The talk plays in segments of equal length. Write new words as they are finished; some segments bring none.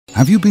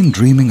Have you been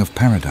dreaming of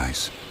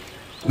paradise?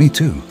 Me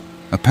too.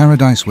 A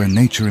paradise where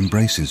nature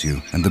embraces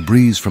you and the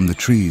breeze from the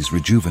trees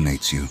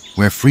rejuvenates you,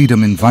 where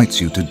freedom invites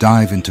you to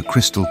dive into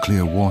crystal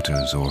clear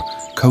waters or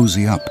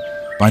cozy up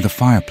by the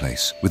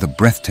fireplace with a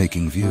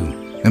breathtaking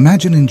view.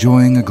 Imagine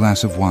enjoying a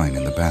glass of wine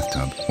in the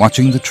bathtub,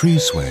 watching the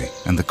trees sway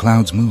and the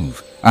clouds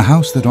move. A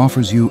house that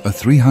offers you a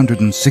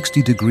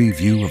 360-degree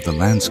view of the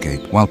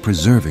landscape while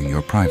preserving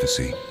your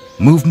privacy.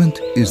 Movement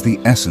is the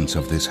essence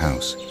of this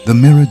house. The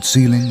mirrored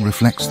ceiling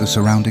reflects the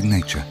surrounding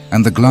nature,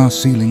 and the glass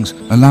ceilings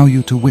allow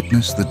you to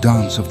witness the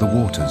dance of the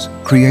waters,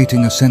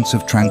 creating a sense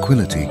of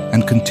tranquility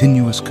and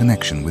continuous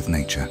connection with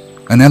nature.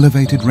 An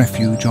elevated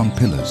refuge on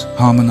pillars,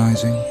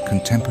 harmonizing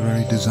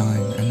contemporary design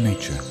and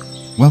nature.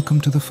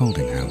 Welcome to the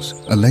Folding House,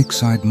 a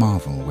lakeside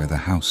marvel where the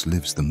house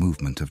lives the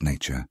movement of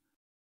nature.